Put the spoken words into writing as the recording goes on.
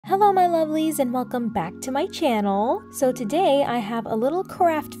Hello my lovelies and welcome back to my channel. So today I have a little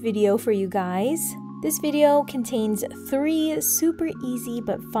craft video for you guys. This video contains 3 super easy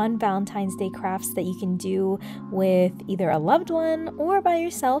but fun Valentine's Day crafts that you can do with either a loved one or by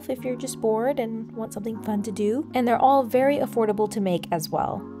yourself if you're just bored and want something fun to do. And they're all very affordable to make as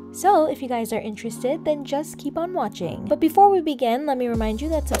well. So if you guys are interested, then just keep on watching. But before we begin, let me remind you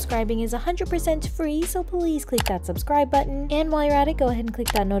that subscribing is 100% free, so please click that subscribe button. And while you're at it, go ahead and click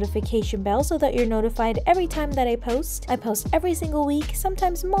that notification bell so that you're notified every time that I post. I post every single week,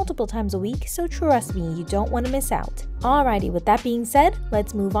 sometimes multiple times a week, so trust me, you don't want to miss out. Alrighty, with that being said,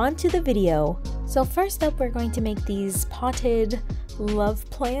 let's move on to the video. So first up, we're going to make these potted love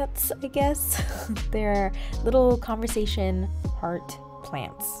plants, I guess. They're little conversation heart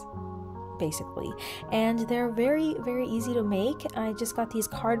plants basically, and they're very easy to make. I just got these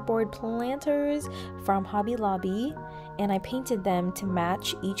cardboard planters from Hobby Lobby and I painted them to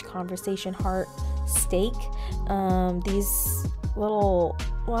match each conversation heart stake. These little,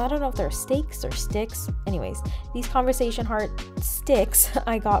 well, I don't know if they're stakes or sticks. Anyways, these conversation heart sticks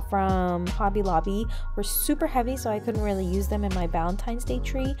I got from Hobby Lobby were super heavy, so I couldn't really use them in my Valentine's Day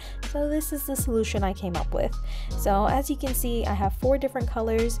tree. So this is the solution I came up with. So as you can see, I have 4 different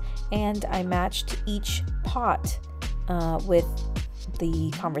colors and I matched each pot with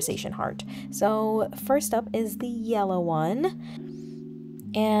the conversation heart. So first up is the yellow one.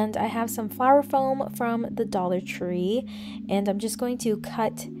 And I have some flower foam from the Dollar Tree, and I'm just going to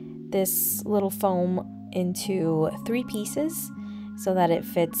cut this little foam into 3 pieces so that it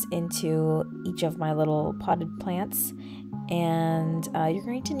fits into each of my little potted plants. And you're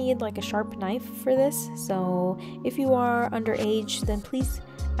going to need like a sharp knife for this, so if you are underage, then please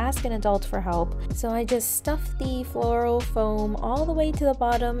ask an adult for help. So I just stuff the floral foam all the way to the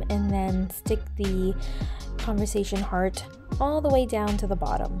bottom and then stick the conversation heart all the way down to the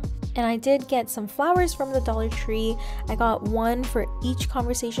bottom. And I did get some flowers from the Dollar Tree. I got one for each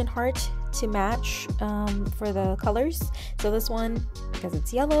conversation heart to match for the colors. So this one, because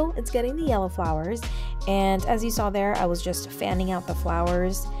it's yellow, it's getting the yellow flowers. And as you saw there, I was just fanning out the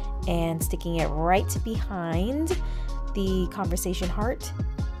flowers and sticking it right behind the conversation heart.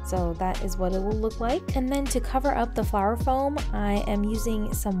 So that is what it will look like. And then to cover up the flower foam, I am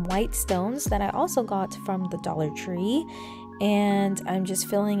using some white stones that I also got from the Dollar Tree. And I'm just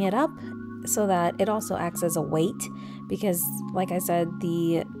filling it up so that it also acts as a weight, because like I said,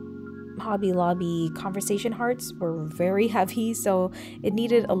 the Hobby Lobby conversation hearts were very heavy, so it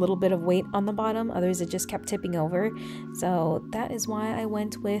needed a little bit of weight on the bottom, otherwise it just kept tipping over. So that is why I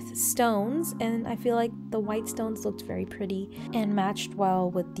went with stones, and I feel like the white stones looked very pretty and matched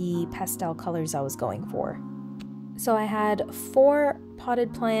well with the pastel colors I was going for. So I had 4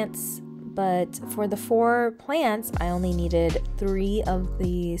 potted plants, but for the 4 plants I only needed 3 of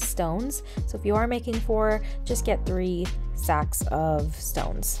the stones. So if you are making 4, just get 3 sacks of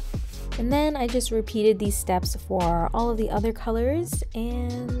stones. And then I just repeated these steps for all of the other colors,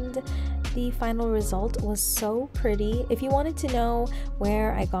 and the final result was so pretty. If you wanted to know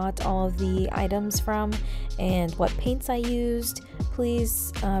where I got all of the items from and what paints I used,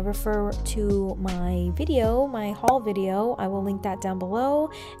 please refer to my video, my haul video. I will link that down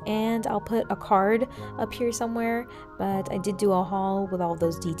below, and I'll put a card up here somewhere, but I did do a haul with all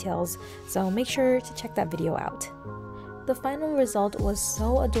those details, so make sure to check that video out. The final result was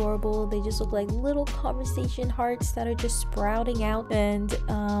so adorable. They just look like little conversation hearts that are just sprouting out, and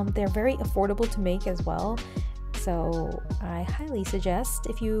they're very affordable to make as well. So I highly suggest,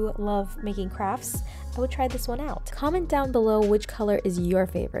 if you love making crafts, I would try this one out. Comment down below which color is your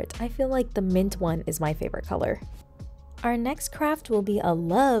favorite. I feel like the mint one is my favorite color. Our next craft will be a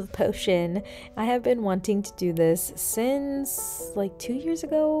love potion. I have been wanting to do this since like 2 years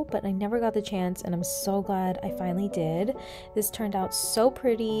ago, but I never got the chance, and I'm so glad I finally did. This turned out so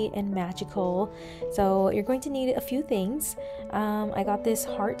pretty and magical. So you're going to need a few things. I got this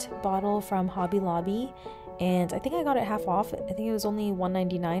heart bottle from Hobby Lobby, and I think I got it half off. I think it was only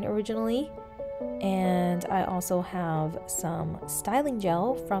 $1.99 originally. And I also have some styling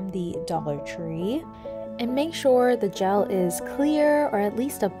gel from the Dollar Tree. And make sure the gel is clear or at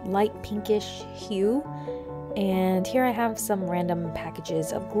least a light pinkish hue. And here I have some random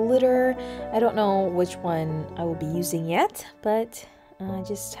packages of glitter. I don't know which one I will be using yet, but I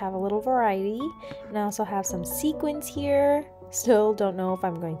just have a little variety. And I also have some sequins here. Still don't know if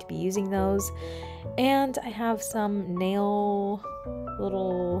I'm going to be using those. And I have some nail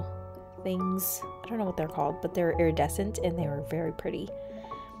little things. I don't know what they're called, but they're iridescent and they were very pretty.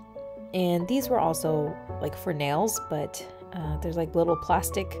 And these were also like for nails, but there's like little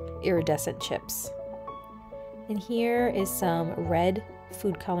plastic iridescent chips. And here is some red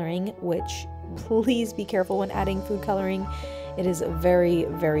food coloring, which please be careful when adding food coloring. It is very,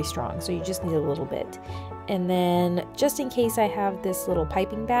 very strong, so you just need a little bit. And then just in case, I have this little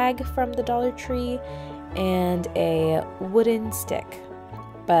piping bag from the Dollar Tree and a wooden stick.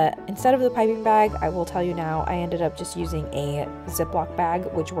 But instead of the piping bag, I will tell you now, I ended up just using a Ziploc bag,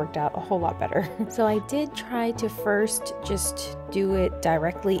 which worked out a whole lot better. So I did try to first just do it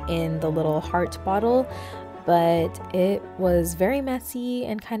directly in the little heart bottle, but it was very messy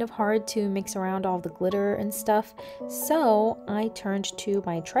and kind of hard to mix around all the glitter and stuff. So I turned to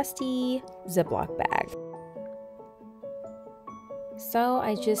my trusty Ziploc bag. So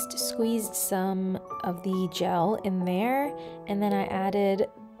I just squeezed some of the gel in there, and then I added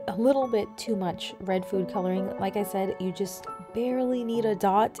a little bit too much red food coloring. Like I said, you just barely need a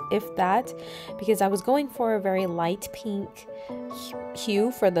dot, if that, because I was going for a very light pink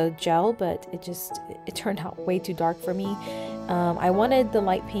hue for the gel, but it turned out way too dark for me. I wanted the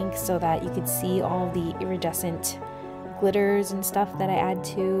light pink so that you could see all the iridescent glitters and stuff that I add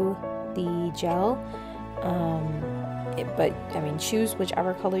to the gel. But I mean, choose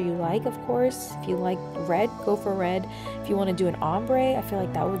whichever color you like, of course. If you like red, go for red. If you want to do an ombre, I feel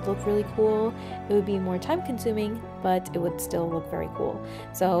like that would look really cool. It would be more time consuming, but it would still look very cool.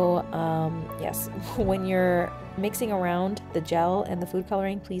 So yes, when you're mixing around the gel and the food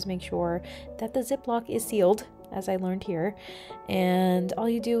coloring, please make sure that the Ziploc is sealed, as I learned here. And all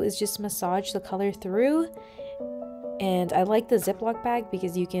you do is just massage the color through. And I like the Ziploc bag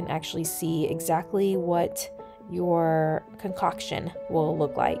because you can actually see exactly what your concoction will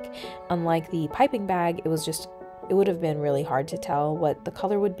look like. Unlike the piping bag, it would have been really hard to tell what the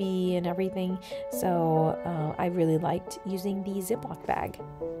color would be and everything. So I really liked using the Ziploc bag.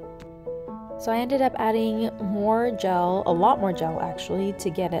 So I ended up adding more gel, a lot more gel actually, to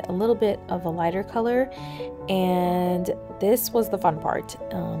get it a little bit of a lighter color. And this was the fun part.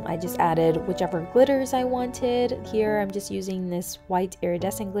 I just added whichever glitters I wanted. Here I'm just using this white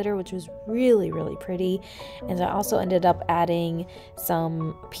iridescent glitter, which was really, really pretty. And I also ended up adding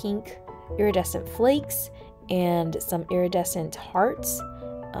some pink iridescent flakes and some iridescent hearts,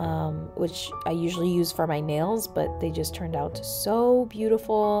 which I usually use for my nails, but they just turned out so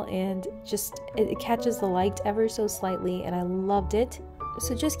beautiful, and it catches the light ever so slightly, and I loved it.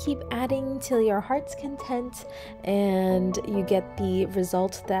 So just keep adding till your heart's content and you get the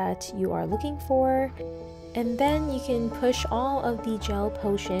result that you are looking for. And then you can push all of the gel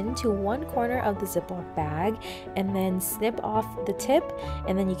potion to one corner of the Ziploc bag and then snip off the tip,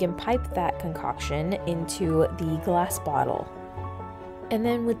 and then you can pipe that concoction into the glass bottle. And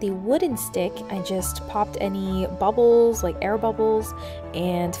then with the wooden stick, I just popped any bubbles, like air bubbles,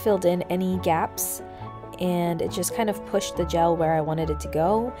 and filled in any gaps. And it just kind of pushed the gel where I wanted it to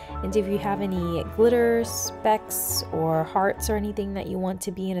go. And if you have any glitter specks or hearts or anything that you want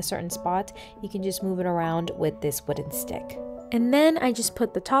to be in a certain spot, you can just move it around with this wooden stick. And then I just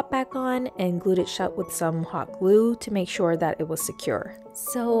put the top back on and glued it shut with some hot glue to make sure that it was secure.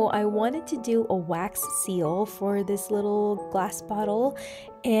 So I wanted to do a wax seal for this little glass bottle,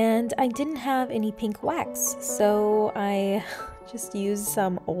 and I didn't have any pink wax, so I just used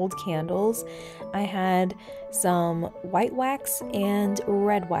some old candles. I had some white wax and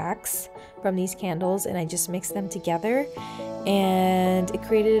red wax from these candles, and I just mixed them together, and it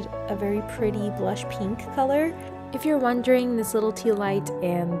created a very pretty blush pink color. If you're wondering, this little tea light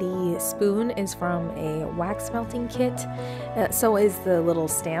and the spoon is from a wax melting kit. So is the little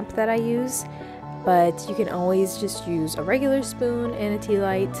stamp that I use. But you can always just use a regular spoon and a tea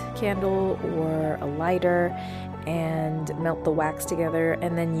light candle or a lighter and melt the wax together,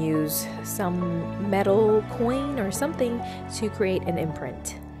 and then use some metal coin or something to create an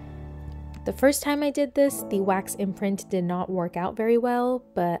imprint. The first time I did this, the wax imprint did not work out very well,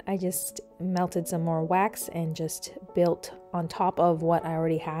 but I just melted some more wax and just built on top of what I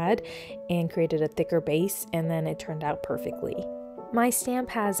already had and created a thicker base, and then it turned out perfectly. My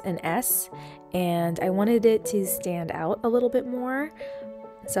stamp has an S, and I wanted it to stand out a little bit more.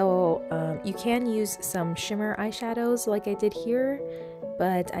 So you can use some shimmer eyeshadows like I did here,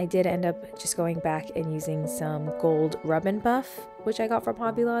 but I did end up just going back and using some gold Rub and Buff, which I got from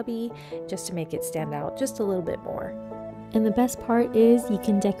Hobby Lobby, just to make it stand out just a little bit more. And the best part is you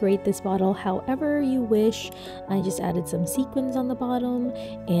can decorate this bottle however you wish. I just added some sequins on the bottom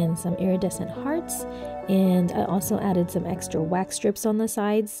and some iridescent hearts, and I also added some extra wax strips on the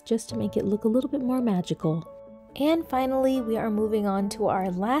sides just to make it look a little bit more magical. And finally, we are moving on to our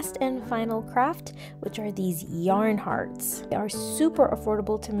last and final craft, which are these yarn hearts. They are super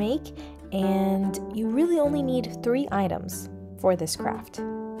affordable to make, and you really only need 3 items for this craft.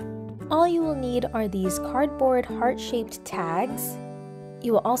 All you will need are these cardboard heart-shaped tags,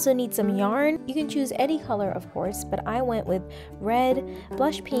 You will also need some yarn. You can choose any color, of course, but I went with red,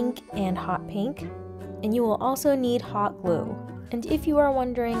 blush pink, and hot pink. And you will also need hot glue. And if you are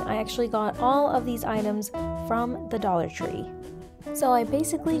wondering, I actually got all of these items from the Dollar Tree. So I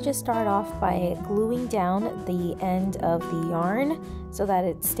basically just start off by gluing down the end of the yarn so that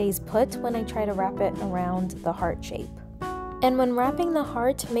it stays put when I try to wrap it around the heart shape. And when wrapping the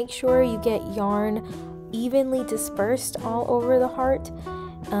heart, make sure you get yarn evenly dispersed all over the heart.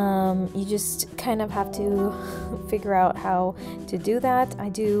 You just kind of have to figure out how to do that. I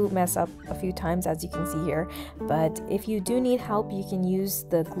do mess up a few times, as you can see here, but if you do need help, you can use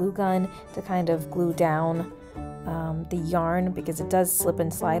the glue gun to kind of glue down the yarn, because it does slip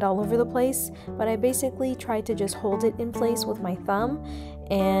and slide all over the place. But I basically tried to just hold it in place with my thumb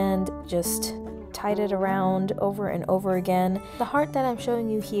and just tied it around over and over again. The heart that I'm showing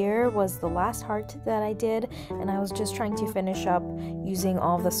you here was the last heart that I did, and I was just trying to finish up using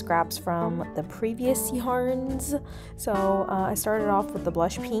all the scraps from the previous yarns. So I started off with the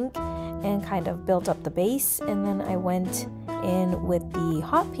blush pink and kind of built up the base, and then I went in with the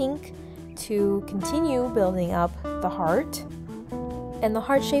hot pink to continue building up the heart. And the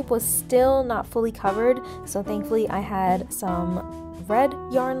heart shape was still not fully covered, so thankfully I had some red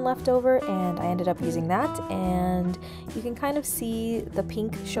yarn left over and I ended up using that, and you can kind of see the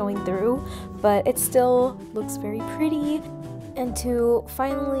pink showing through, but it still looks very pretty. And to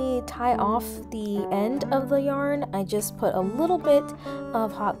finally tie off the end of the yarn, I just put a little bit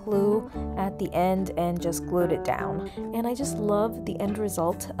of hot glue at the end and just glued it down. And I just love the end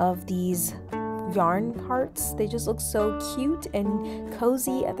result of these yarn hearts. They just look so cute and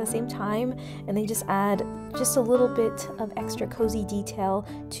cozy at the same time, and they just add just a little bit of extra cozy detail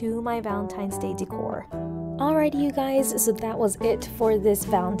to my Valentine's Day decor. Alrighty, you guys, so that was it for this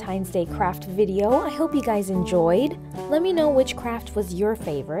Valentine's Day craft video. I hope you guys enjoyed. Let me know which craft was your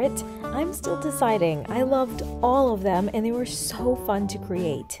favorite. I'm still deciding. I loved all of them and they were so fun to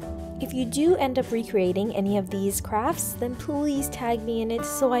create. If you do end up recreating any of these crafts, then please tag me in it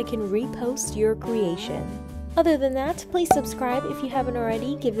so I can repost your creation. Other than that, please subscribe if you haven't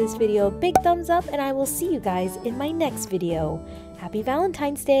already, give this video a big thumbs up, and I will see you guys in my next video. Happy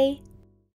Valentine's Day!